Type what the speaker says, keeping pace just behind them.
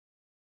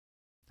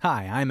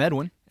Hi, I'm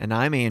Edwin. And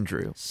I'm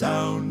Andrew.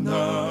 Sound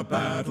the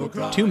battle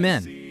cry. 2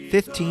 men,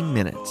 15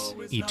 minutes.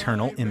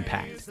 eternal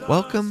impact.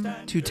 Welcome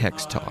to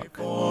Text Talk.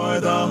 For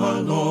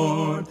the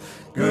Lord,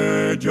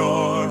 gird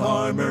your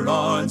armor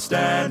on,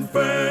 stand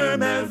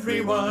firm,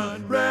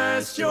 everyone.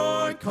 Rest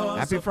your cause.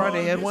 Happy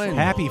Friday, Edwin.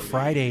 Happy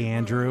Friday,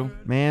 Andrew.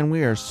 Man,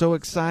 we are so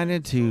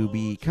excited to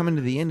be coming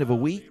to the end of a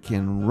week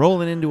and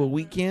rolling into a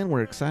weekend.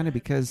 We're excited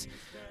because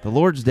the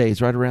Lord's Day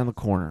is right around the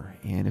corner.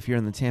 And if you're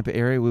in the Tampa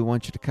area, we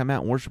want you to come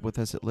out and worship with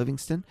us at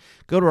Livingston.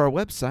 Go to our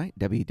website,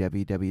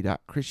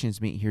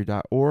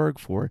 www.christiansmeethere.org,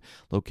 for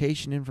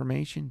location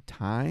information,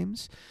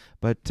 times.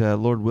 But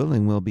Lord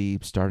willing, we'll be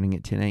starting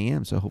at 10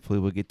 a.m., so hopefully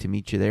we'll get to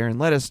meet you there. And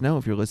let us know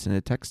if you're listening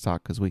to Text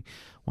Talk, because we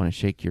want to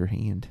shake your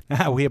hand.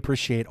 We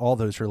appreciate all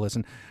those who are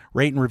listening.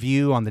 Rate and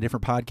review on the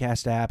different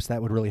podcast apps.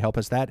 That would really help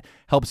us. That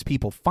helps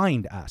people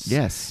find us.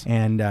 Yes.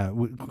 And,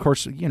 of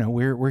course, you know,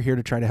 we're here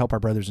to try to help our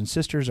brothers and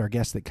sisters, our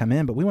guests that come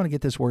in, but we want to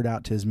get this word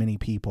out to as many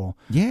people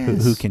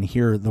who can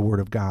hear the word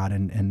of God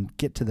and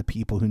get to the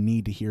people who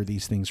need to hear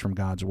these things from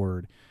God's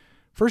word.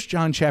 1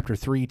 John chapter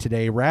 3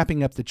 today,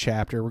 wrapping up the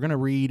chapter. We're going to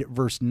read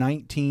verse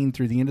 19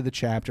 through the end of the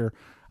chapter.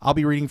 I'll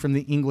be reading from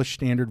the English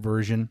Standard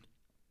Version.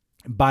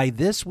 By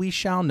this we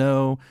shall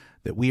know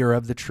that we are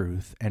of the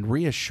truth and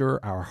reassure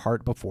our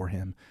heart before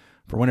him.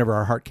 For whenever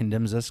our heart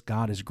condemns us,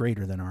 God is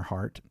greater than our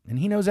heart, and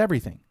he knows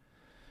everything.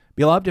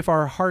 Beloved, if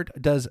our heart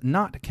does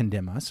not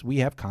condemn us, we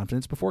have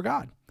confidence before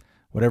God.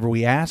 Whatever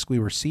we ask, we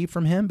receive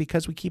from him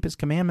because we keep his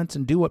commandments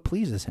and do what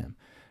pleases him.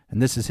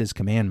 And this is his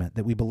commandment,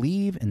 that we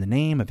believe in the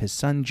name of his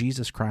Son,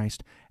 Jesus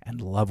Christ, and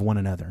love one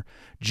another,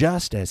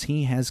 just as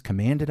he has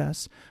commanded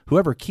us.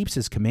 Whoever keeps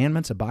his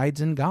commandments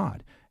abides in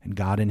God, and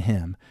God in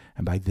him.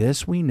 And by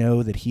this we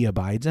know that he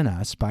abides in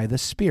us, by the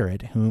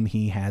Spirit whom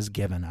he has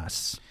given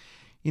us.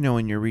 You know,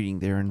 when you're reading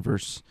there in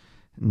verse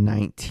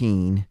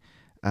 19,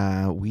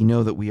 we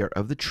know that we are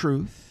of the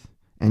truth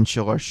and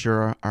shall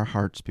assure our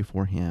hearts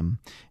before him.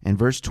 And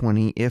verse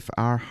 20, if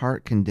our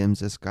heart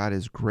condemns us, God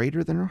is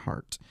greater than our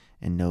heart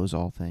and knows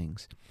all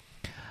things.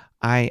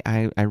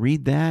 I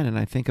read that and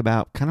I think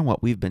about kind of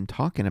what we've been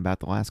talking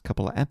about the last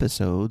couple of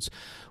episodes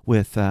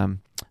with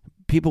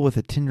people with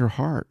a tender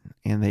heart,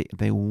 and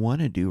they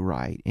want to do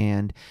right,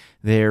 and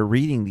they're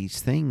reading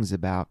these things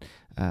about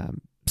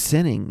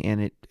sinning,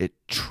 and it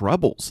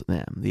troubles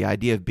them. The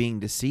idea of being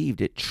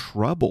deceived, it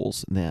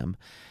troubles them.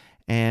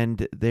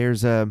 And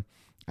there's I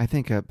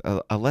think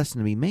a lesson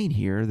to be made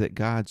here that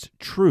God's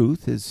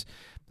truth is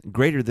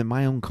greater than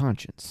my own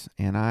conscience.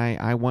 And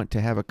I want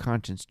to have a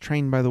conscience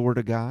trained by the Word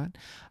of God.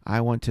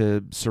 I want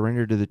to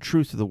surrender to the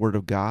truth of the Word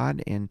of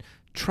God and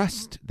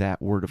trust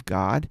that Word of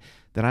God,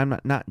 that I'm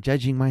not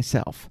judging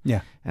myself.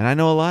 Yeah. And I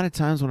know a lot of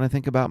times when I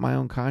think about my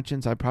own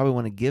conscience, I probably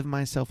want to give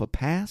myself a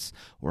pass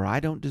where I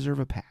don't deserve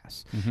a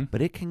pass. Mm-hmm.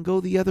 But it can go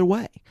the other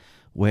way,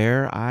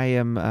 where I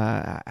am,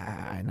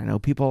 I know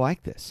people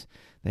like this.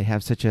 They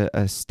have such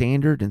a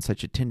standard and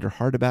such a tender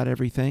heart about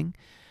everything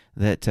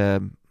that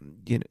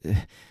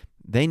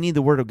they need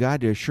the Word of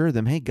God to assure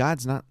them, hey,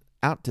 God's not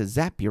out to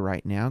zap you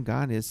right now.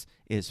 God is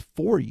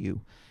for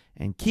you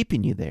and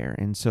keeping you there.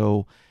 And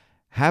so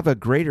have a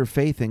greater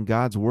faith in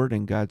God's Word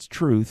and God's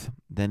truth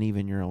than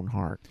even your own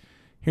heart.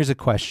 Here's a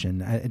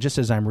question, just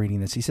as I'm reading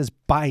this. He says,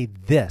 by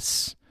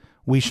this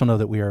we shall know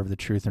that we are of the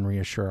truth and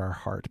reassure our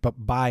heart. But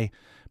my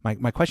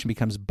question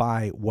becomes,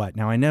 by what?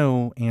 Now, I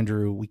know,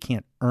 Andrew, we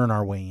can't earn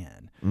our way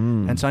in.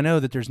 And so I know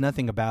that there's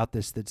nothing about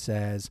this that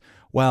says,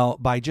 well,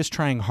 by just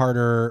trying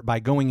harder, by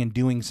going and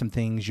doing some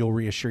things, you'll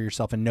reassure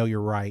yourself and know you're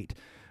right.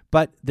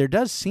 But there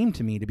does seem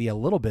to me to be a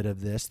little bit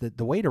of this, that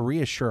the way to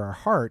reassure our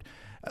heart,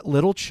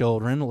 little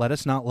children, let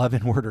us not love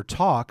in word or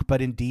talk,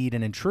 but in deed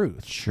and in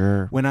truth.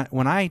 Sure. When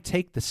I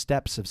take the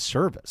steps of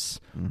service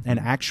and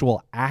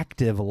actual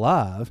active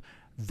love,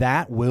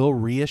 that will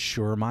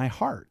reassure my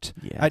heart.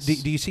 Yes.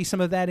 Do you see some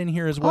of that in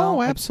here as well?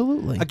 Oh,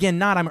 absolutely. Again,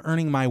 not I'm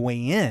earning my way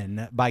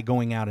in by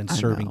going out and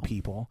serving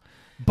people.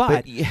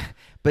 But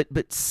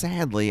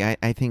sadly,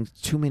 I think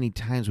too many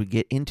times we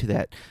get into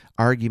that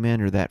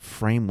argument or that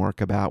framework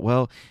about,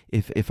 well,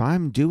 if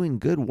I'm doing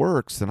good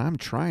works, then I'm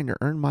trying to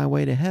earn my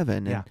way to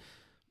heaven. And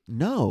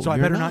no, so I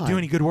better not do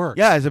any good work.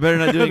 Yeah, I better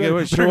not do any good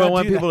work. Sure, I don't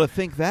want people that. to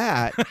think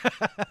that.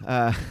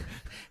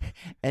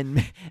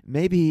 And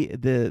maybe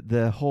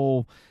the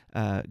whole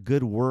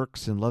good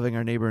works and loving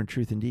our neighbor in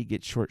truth and deed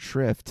get short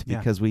shrift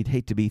because we'd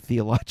hate to be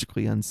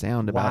theologically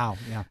unsound about,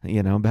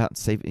 about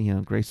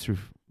saving, grace through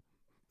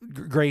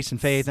grace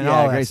and faith and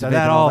all that stuff.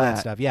 That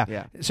stuff.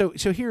 Yeah.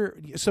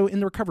 So in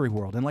the recovery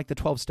world and like the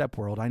 12-step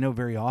world, I know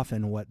very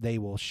often what they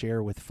will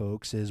share with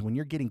folks is when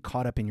you're getting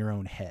caught up in your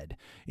own head,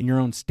 in your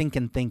own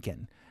stinking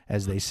thinking,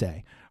 as they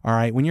say. All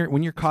right. When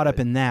you're caught up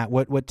in that,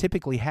 what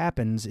typically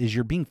happens is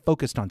you're being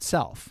focused on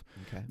self.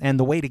 Okay. And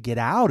the way to get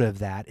out of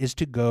that is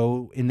to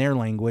go, in their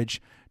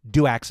language,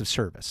 do acts of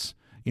service.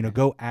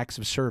 Go acts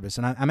of service.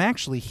 And I'm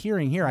actually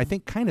hearing here, I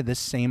think, kind of this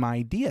same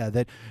idea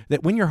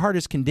that when your heart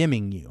is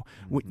condemning you,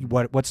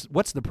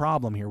 what's the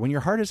problem here? When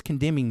your heart is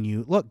condemning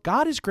you, look,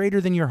 God is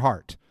greater than your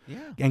heart.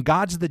 And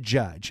God's the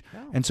judge.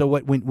 And so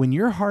when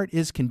your heart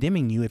is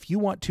condemning you, if you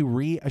want to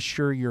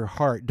reassure your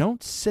heart,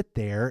 don't sit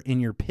there in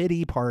your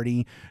pity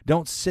party.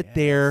 Don't sit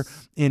there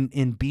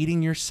in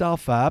beating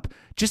yourself up.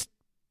 Just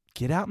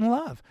get out in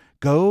love.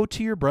 Go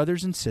to your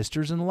brothers and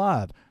sisters in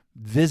love.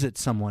 Visit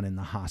someone in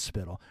the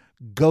hospital.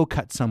 Go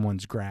cut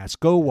someone's grass.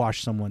 Go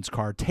wash someone's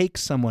car. Take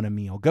someone a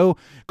meal.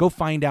 Go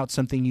find out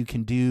something you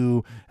can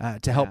do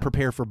to help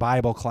prepare for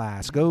Bible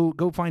class.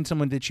 Go find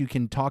someone that you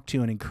can talk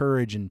to and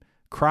encourage and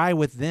cry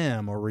with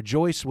them or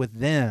rejoice with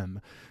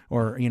them,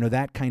 or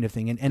that kind of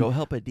thing. And go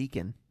help a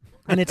deacon.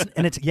 And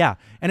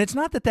it's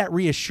not that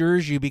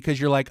reassures you because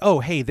you're like, oh,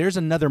 hey, there's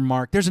another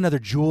mark, there's another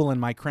jewel in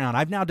my crown.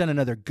 I've now done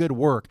another good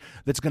work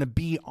that's going to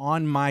be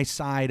on my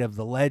side of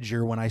the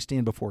ledger when I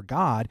stand before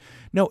God.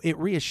 No, it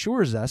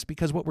reassures us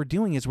because what we're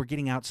doing is we're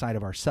getting outside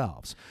of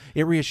ourselves.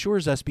 It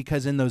reassures us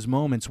because in those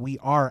moments we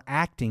are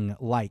acting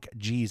like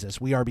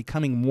Jesus. We are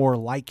becoming more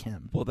like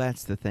him. Well,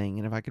 that's the thing.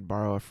 And if I could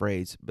borrow a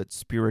phrase, but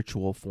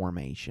spiritual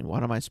formation.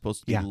 What am I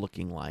supposed to be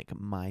looking like?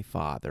 My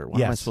Father.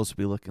 What am I supposed to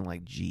be looking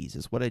like?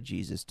 Jesus. What did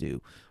Jesus do?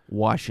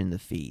 Washing the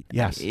feet.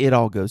 Yes. It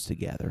all goes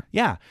together.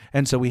 Yeah.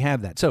 And so we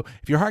have that. So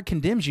if your heart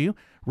condemns you,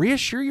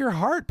 reassure your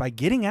heart by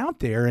getting out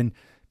there and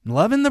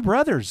loving the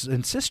brothers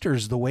and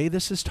sisters the way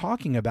this is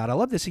talking about. I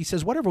love this. He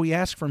says, whatever we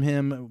ask from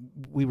him,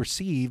 we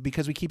receive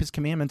because we keep his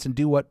commandments and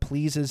do what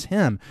pleases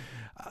him.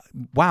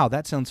 Wow,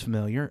 that sounds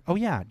familiar. Oh,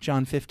 yeah,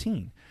 John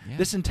 15. Yeah.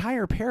 This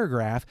entire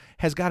paragraph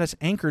has got us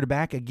anchored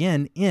back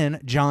again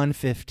in John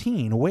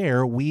 15,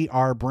 where we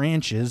are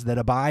branches that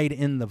abide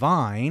in the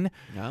vine.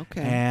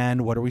 Okay.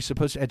 And what are we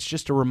supposed to? It's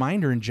just a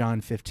reminder in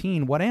John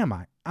 15. What am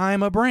I?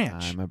 I'm a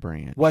branch. I'm a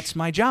branch. What's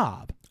my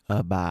job?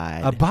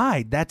 Abide.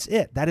 Abide. That's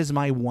it. That is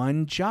my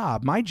one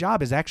job. My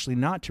job is actually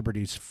not to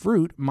produce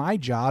fruit. My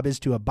job is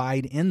to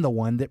abide in the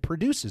one that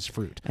produces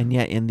fruit. And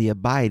yet in the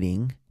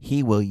abiding,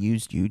 he will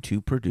use you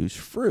to produce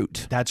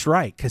fruit. That's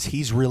right, because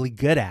he's really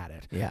good at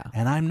it. Yeah.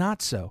 And I'm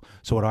not so.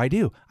 So what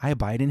do? I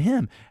abide in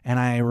him. And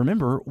I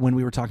remember when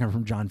we were talking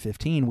from John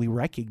 15, we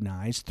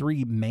recognized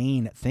three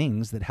main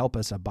things that help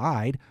us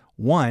abide.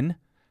 1,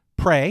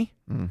 pray.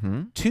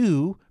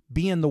 2,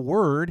 be in the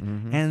Word.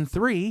 And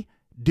 3,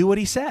 do what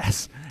he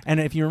says. And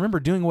if you remember,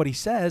 doing what he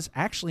says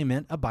actually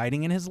meant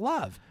abiding in his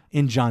love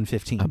in John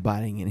 15.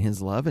 Abiding in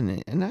his love.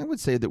 And I would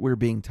say that we're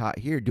being taught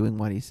here doing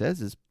what he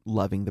says is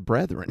loving the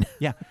brethren.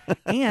 Yeah.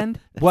 And,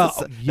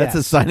 well, that's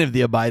a sign of the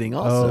abiding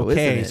also,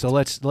 okay, isn't it? so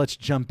let's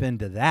jump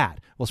into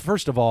that. Well,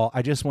 first of all,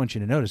 I just want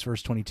you to notice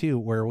verse 22,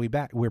 where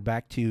we're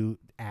back to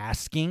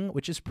asking,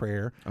 which is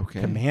prayer,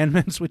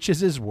 commandments, which is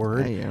his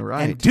word,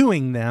 and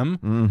doing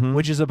them,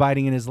 which is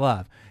abiding in his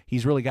love.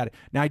 He's really got it.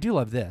 Now, I do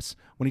love this.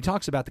 When he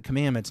talks about the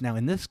commandments, now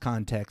in this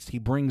context, he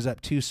brings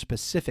up 2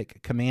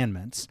 specific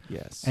commandments.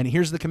 Yes. And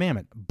here's the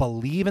commandment.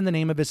 Believe in the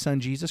name of his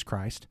son, Jesus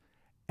Christ,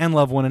 and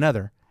love one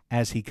another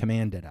as he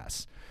commanded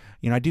us.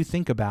 I do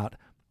think about,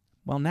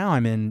 well, now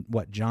I'm in,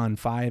 John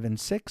 5 and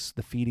 6,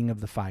 the feeding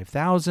of the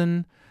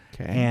 5,000.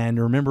 Okay. And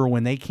remember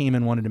when they came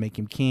and wanted to make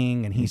him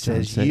king, and he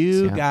says,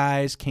 you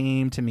guys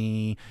came to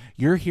me.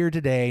 You're here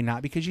today,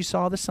 not because you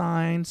saw the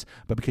signs,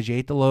 but because you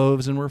ate the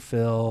loaves and were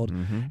filled.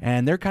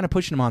 And they're kind of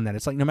pushing him on that.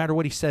 It's like no matter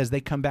what he says, they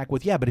come back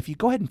with, but if you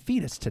go ahead and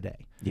feed us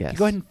today. Yes. You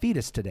go ahead and feed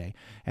us today.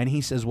 And he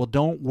says, well,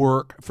 don't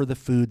work for the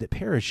food that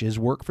perishes.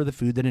 Work for the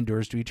food that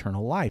endures to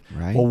eternal life.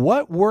 Right. Well,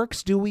 what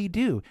works do we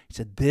do? He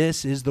said,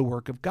 this is the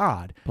work of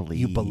God.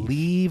 You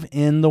believe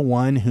in the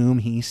one whom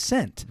he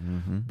sent.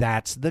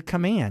 That's the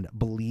command.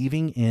 Believing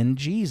in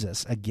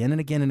Jesus. Again and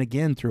again and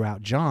again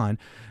throughout John,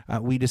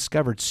 we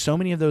discovered so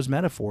many of those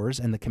metaphors,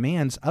 and the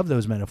commands of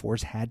those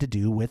metaphors had to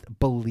do with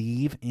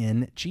believe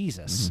in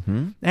Jesus.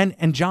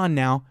 And John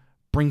now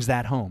brings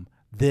that home.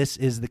 This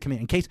is the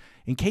command.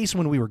 In case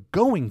when we were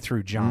going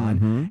through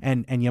John,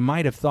 and you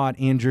might have thought,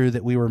 Andrew,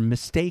 that we were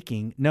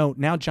mistaking. No,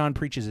 now John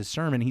preaches his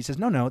sermon. He says,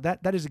 no,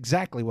 that is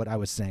exactly what I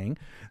was saying.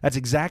 That's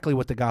exactly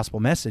what the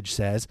gospel message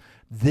says.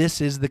 This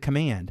is the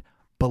command.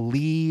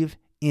 Believe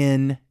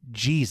in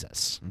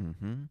Jesus.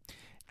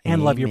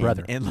 And love your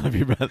brother. And love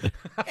your brother.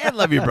 And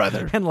love your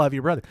brother. And love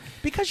your brother.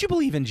 Because you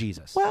believe in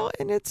Jesus. Well,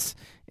 and it's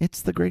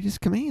the greatest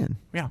command.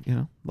 Yeah.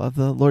 Love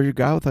the Lord your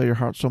God with all your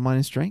heart, soul, mind,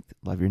 and strength.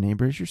 Love your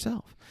neighbor as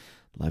yourself.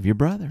 Love your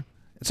brother.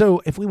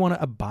 So if we want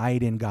to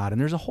abide in God, and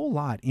there's a whole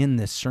lot in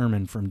this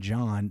sermon from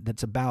John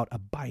that's about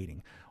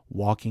abiding,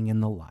 walking in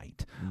the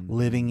light,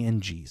 living in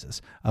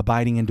Jesus,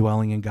 abiding and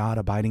dwelling in God,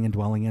 abiding and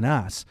dwelling in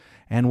us.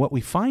 And what we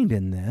find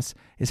in this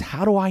is,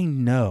 how do I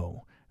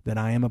know that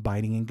I am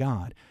abiding in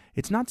God?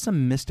 It's not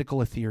some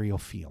mystical, ethereal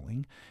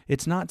feeling.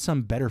 It's not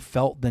some better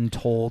felt than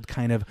told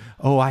kind of,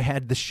 I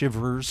had the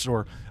shivers,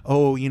 or,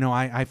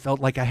 I felt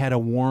like I had a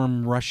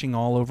warm rushing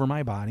all over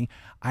my body.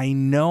 I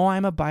know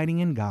I'm abiding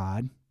in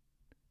God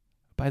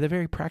by the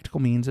very practical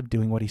means of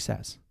doing what he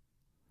says.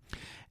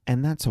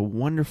 And that's a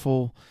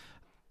wonderful,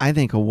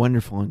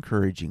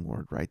 encouraging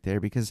word right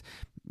there, because,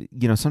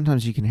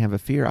 sometimes you can have a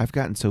fear. I've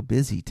gotten so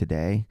busy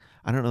today,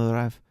 I don't know that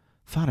I've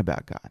thought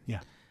about God.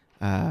 Yeah.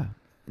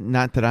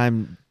 Not that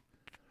I'm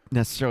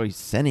necessarily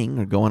sinning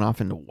or going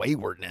off into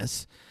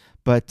waywardness,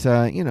 but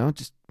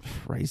just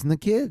raising the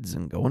kids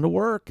and going to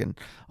work and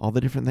all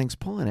the different things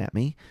pulling at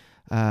me.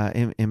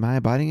 Am I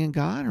abiding in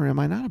God or am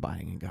I not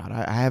abiding in God?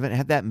 I haven't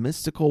had that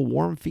mystical,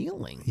 warm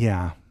feeling.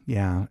 Yeah.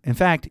 In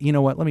fact, you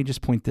know what? Let me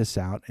just point this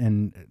out,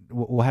 and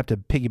we'll have to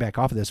piggyback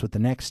off of this with the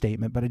next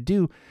statement. But I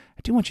do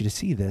want you to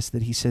see this,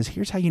 that he says,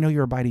 here's how you know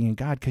you're abiding in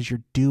God, because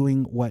you're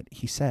doing what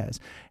he says.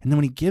 And then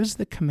when he gives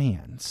the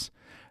commands,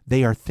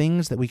 they are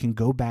things that we can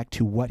go back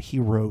to what he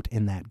wrote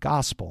in that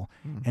gospel,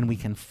 and we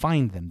can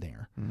find them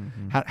there.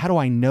 How do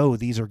I know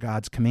these are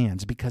God's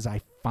commands? Because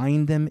I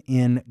find them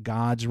in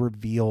God's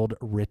revealed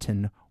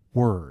written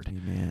word.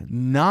 Amen.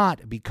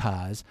 Not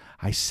because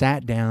I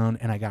sat down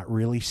and I got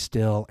really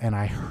still and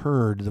I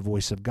heard the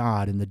voice of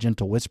God in the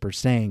gentle whisper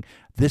saying,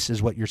 this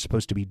is what you're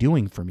supposed to be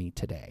doing for me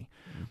today.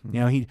 You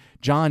know,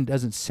 John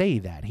doesn't say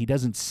that. He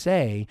doesn't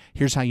say,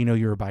 here's how you know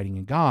you're abiding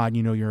in God.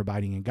 You know you're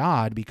abiding in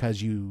God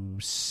because you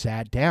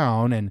sat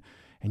down and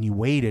you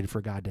waited for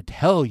God to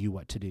tell you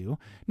what to do.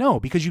 No,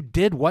 because you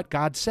did what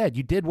God said.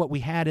 You did what we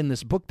had in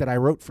this book that I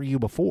wrote for you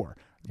before.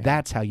 Yeah.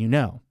 That's how you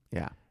know.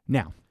 Yeah.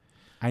 Now,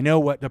 I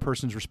know what the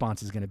person's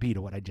response is going to be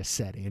to what I just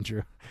said,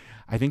 Andrew.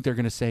 I think they're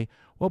going to say,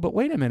 well, but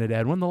wait a minute,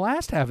 Edwin. The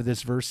last half of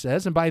this verse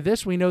says, and by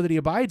this we know that he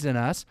abides in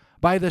us,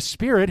 by the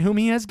Spirit whom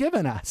he has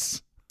given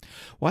us.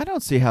 Well, I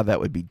don't see how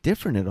that would be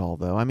different at all,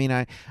 though. I mean,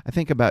 I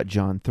think about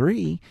John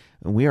 3,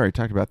 and we already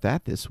talked about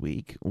that this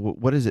week.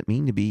 What does it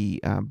mean to be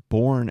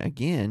born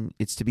again?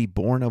 It's to be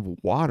born of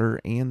water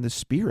and the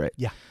Spirit.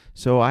 Yeah.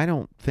 So I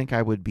don't think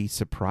I would be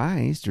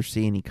surprised or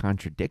see any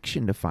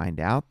contradiction to find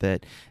out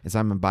that as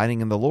I'm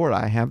abiding in the Lord,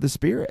 I have the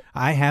Spirit.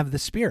 I have the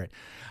Spirit.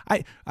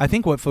 I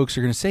think what folks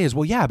are going to say is,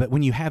 well, yeah, but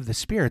when you have the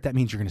Spirit, that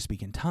means you're going to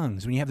speak in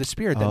tongues. When you have the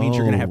Spirit, that means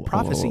you're going to have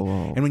prophecy.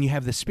 And when you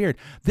have the Spirit,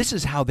 this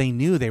is how they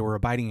knew they were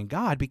abiding in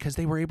God, because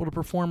they were able to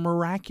perform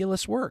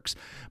miraculous works.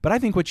 But I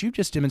think what you've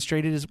just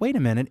demonstrated is, wait a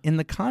minute, in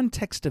the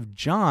context of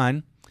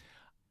John,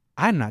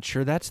 I'm not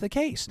sure that's the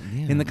case.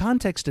 Yeah. In the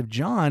context of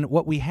John,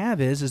 what we have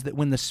is that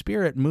when the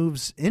Spirit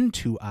moves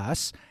into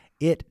us,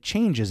 it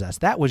changes us.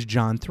 That was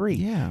John 3.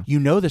 Yeah. You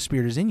know the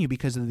Spirit is in you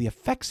because of the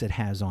effects it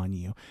has on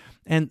you.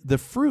 And the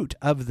fruit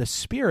of the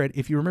Spirit,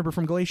 if you remember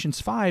from Galatians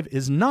 5,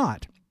 is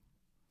not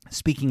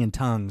speaking in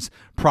tongues,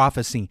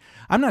 prophecy.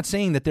 I'm not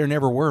saying that there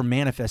never were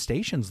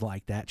manifestations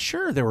like that.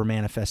 Sure, there were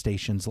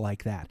manifestations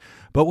like that.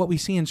 But what we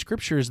see in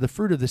Scripture is the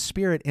fruit of the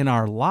Spirit in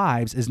our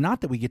lives is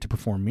not that we get to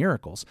perform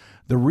miracles.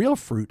 The real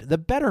fruit, the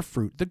better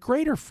fruit, the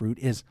greater fruit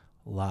is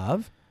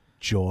love,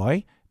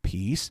 joy,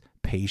 peace,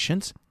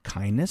 patience,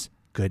 kindness,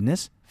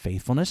 goodness,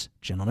 faithfulness,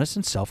 gentleness,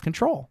 and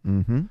self-control.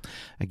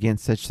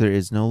 Against such there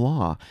is no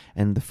law.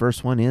 And the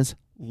first one is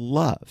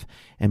love.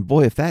 And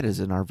boy, if that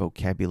isn't our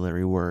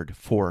vocabulary word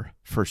for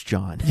 1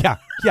 John. Yeah.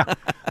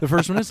 The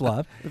first one is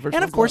love.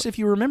 And of course, if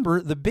you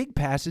remember the big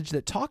passage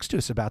that talks to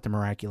us about the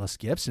miraculous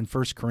gifts in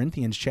 1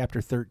 Corinthians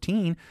chapter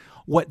 13,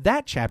 what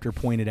that chapter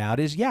pointed out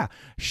is, yeah,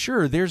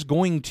 sure, there's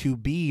going to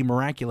be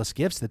miraculous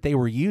gifts that they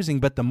were using,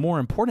 but the more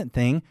important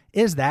thing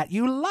is that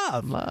you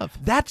love.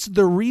 That's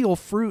the real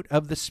fruit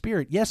of the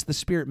Spirit. Yes, the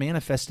Spirit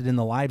manifested in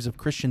the lives of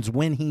Christians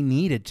when he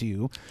needed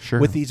to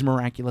with these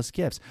miraculous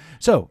gifts.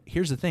 So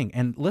here's the thing,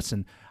 and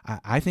listen,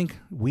 I think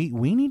we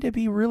need to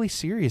be really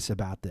serious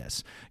about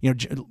this. You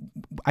know,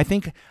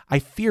 I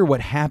fear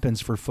what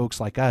happens for folks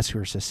like us who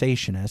are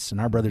cessationists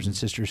and our brothers and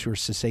sisters who are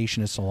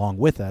cessationists along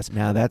with us.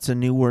 Now, that's a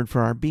new word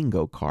for our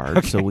bingo card.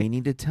 Okay. So we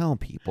need to tell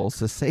people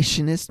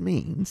cessationist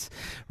means,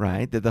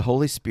 right, that the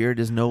Holy Spirit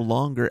is no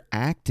longer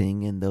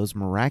acting in those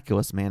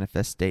miraculous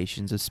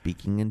manifestations of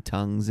speaking in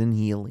tongues and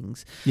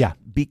healings. Yeah.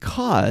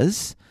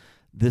 Because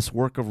this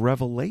work of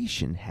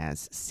revelation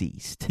has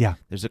ceased. Yeah.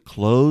 There's a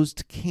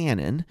closed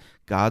canon.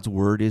 God's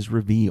word is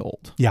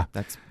revealed. Yeah.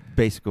 That's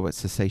basically what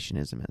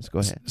cessationism is. Go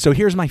ahead. So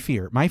here's my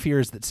fear. My fear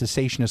is that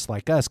cessationists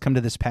like us come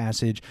to this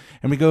passage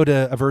and we go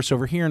to a verse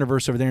over here and a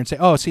verse over there and say,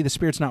 oh, see, the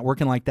Spirit's not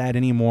working like that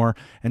anymore.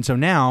 And so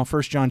now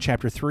 1 John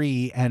chapter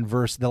 3 and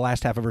the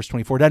last half of verse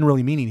 24 doesn't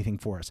really mean anything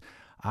for us.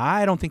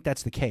 I don't think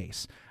that's the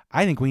case.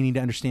 I think we need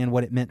to understand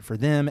what it meant for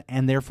them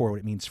and therefore what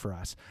it means for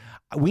us.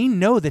 We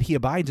know that he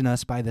abides in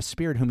us by the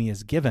Spirit whom he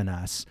has given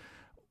us.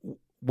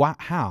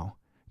 How?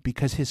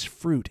 Because his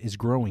fruit is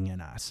growing in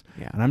us.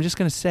 Yeah. And I'm just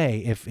going to say,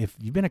 if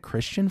you've been a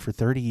Christian for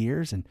 30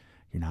 years and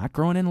you're not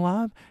growing in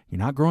love, you're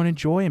not growing in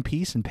joy and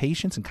peace and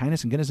patience and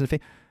kindness and goodness and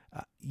faith,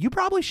 you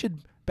probably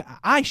should,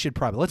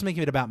 let's make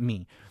it about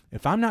me.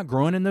 If I'm not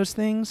growing in those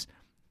things,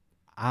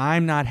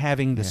 I'm not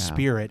having the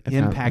Spirit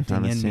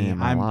impacting in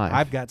me.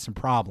 I've got some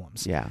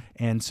problems. Yeah.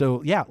 And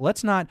so,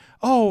 let's not,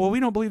 we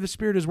don't believe the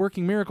Spirit is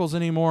working miracles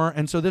anymore,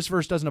 and so this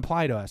verse doesn't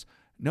apply to us.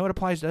 No, it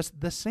applies to us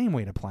the same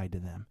way it applied to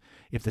them.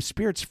 If the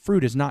Spirit's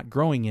fruit is not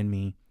growing in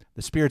me,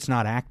 the Spirit's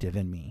not active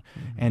in me.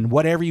 Mm-hmm. And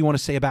whatever you want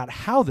to say about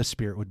how the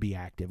Spirit would be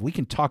active, we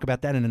can talk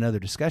about that in another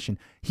discussion.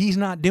 He's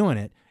not doing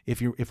it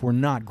if we're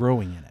not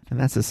growing in it. And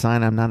that's a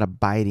sign I'm not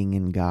abiding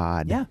in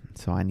God. Yeah.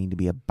 So I need to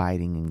be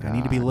abiding in God. I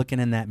need to be looking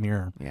in that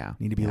mirror. Yeah.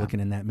 Need to be looking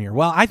in that mirror.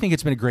 Well, I think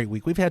it's been a great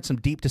week. We've had some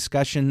deep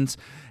discussions,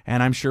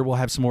 and I'm sure we'll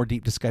have some more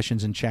deep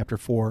discussions in chapter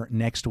 4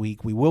 next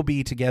week. We will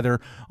be together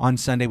on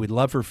Sunday. We'd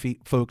love for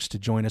folks to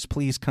join us.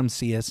 Please come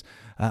see us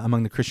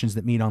among the Christians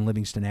that meet on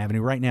Livingston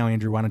Avenue. Right now,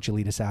 Andrew, why don't you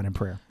lead us out in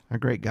prayer? Our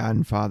great God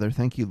and Father,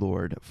 thank you,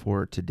 Lord,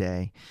 for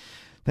today.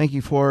 Thank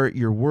you for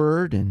your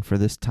word and for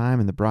this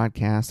time in the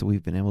broadcast that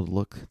we've been able to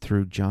look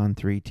through John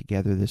 3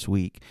 together this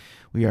week.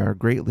 We are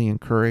greatly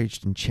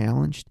encouraged and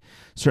challenged,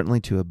 certainly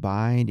to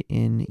abide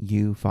in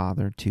you,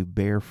 Father, to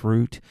bear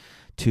fruit,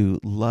 to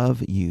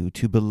love you,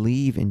 to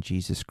believe in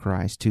Jesus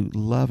Christ, to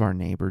love our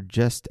neighbor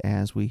just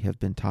as we have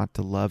been taught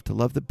to love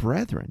the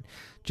brethren,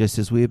 just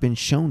as we have been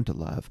shown to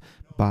love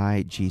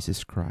by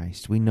Jesus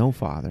Christ. We know,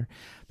 Father,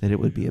 that it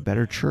would be a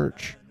better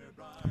church,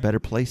 a better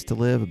place to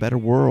live, a better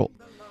world,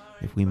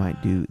 if we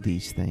might do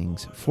these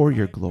things for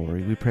your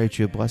glory. We pray that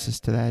you bless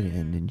us to that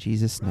end. In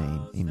Jesus'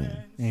 name,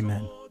 amen.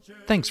 Amen.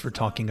 Thanks for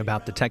talking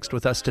about the text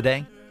with us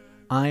today.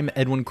 I'm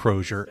Edwin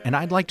Crozier, and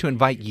I'd like to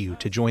invite you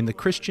to join the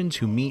Christians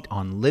who meet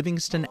on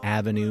Livingston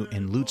Avenue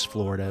in Lutz,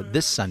 Florida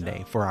this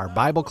Sunday for our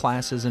Bible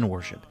classes and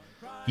worship.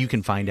 You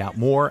can find out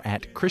more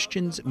at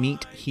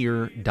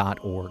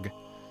christiansmeethere.org.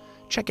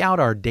 Check out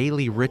our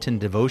daily written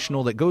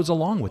devotional that goes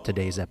along with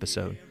today's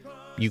episode.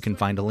 You can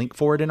find a link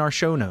for it in our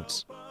show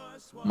notes.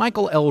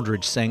 Michael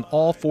Eldridge sang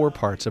all 4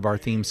 parts of our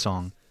theme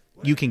song.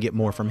 You can get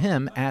more from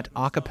him at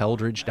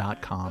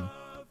acapeldridge.com.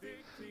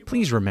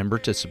 Please remember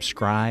to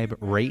subscribe,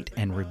 rate,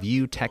 and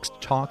review Text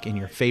Talk in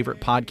your favorite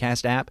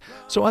podcast app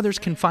so others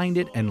can find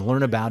it and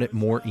learn about it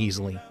more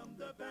easily.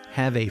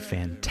 Have a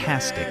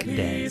fantastic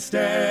day.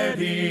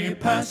 Steady,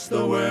 pass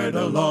the word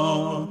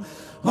along.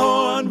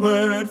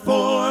 Onward,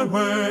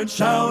 forward,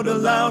 shout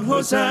aloud,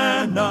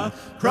 Hosanna.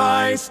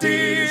 Christ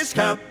is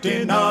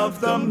captain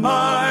of the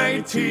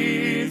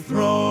mighty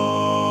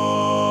throne.